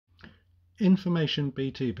Information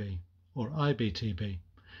BTB, or ibTB,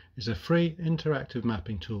 is a free interactive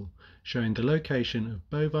mapping tool showing the location of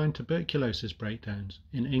bovine tuberculosis breakdowns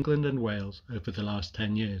in England and Wales over the last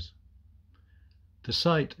 10 years. The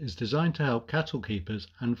site is designed to help cattle keepers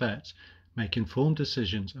and vets make informed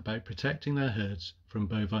decisions about protecting their herds from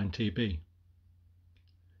bovine TB.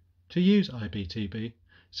 To use ibTB,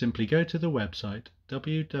 simply go to the website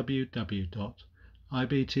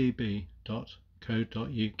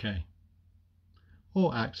www.ibtb.co.uk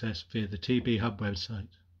or access via the TB Hub website.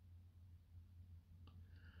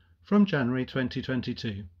 From January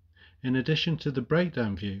 2022, in addition to the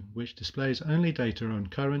breakdown view, which displays only data on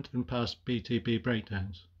current and past BTB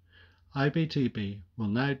breakdowns, ibTB will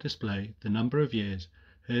now display the number of years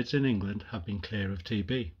herds in England have been clear of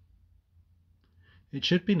TB. It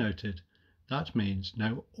should be noted that means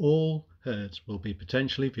now all herds will be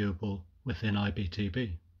potentially viewable within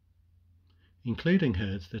ibTB, including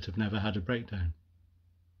herds that have never had a breakdown.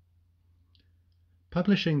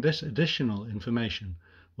 Publishing this additional information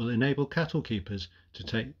will enable cattle keepers to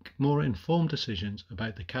take more informed decisions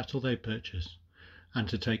about the cattle they purchase and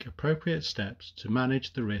to take appropriate steps to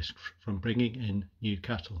manage the risk from bringing in new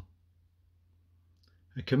cattle.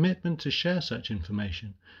 A commitment to share such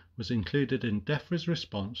information was included in DEFRA's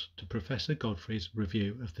response to Professor Godfrey's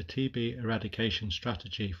review of the TB eradication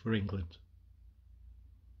strategy for England.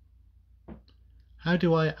 How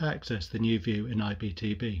do I access the new view in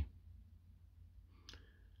ibTB?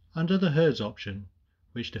 Under the Herds option,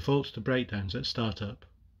 which defaults to breakdowns at startup,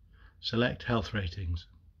 select Health Ratings.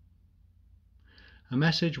 A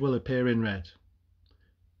message will appear in red.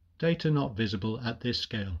 Data not visible at this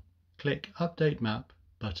scale. Click Update Map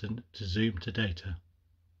button to zoom to data.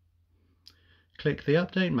 Click the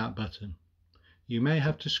Update Map button. You may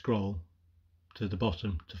have to scroll to the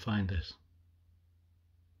bottom to find this.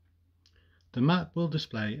 The map will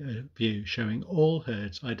display a view showing all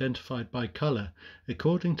herds identified by colour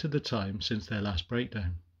according to the time since their last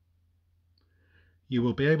breakdown. You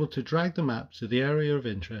will be able to drag the map to the area of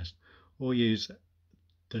interest or use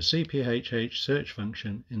the CPHH search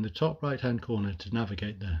function in the top right hand corner to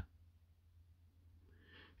navigate there.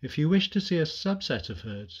 If you wish to see a subset of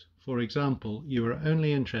herds, for example, you are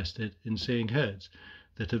only interested in seeing herds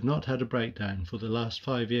that have not had a breakdown for the last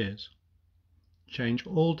 5 years, change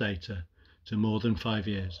all data to more than 5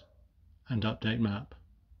 years and update map.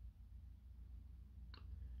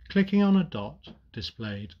 Clicking on a dot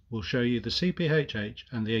displayed will show you the CPHH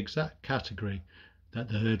and the exact category that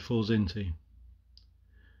the herd falls into.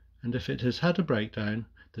 And if it has had a breakdown,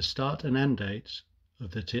 the start and end dates of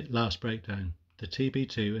the last breakdown, the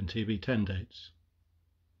TB2 and TB10 dates.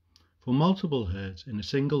 For multiple herds in a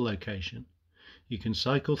single location, you can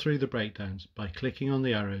cycle through the breakdowns by clicking on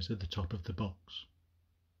the arrows at the top of the box.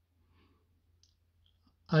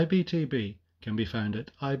 ibTB can be found at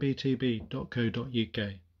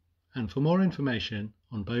ibtb.co.uk, and for more information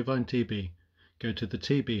on bovine TB, go to the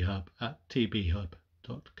TB Hub at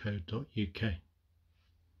tbhub.co.uk.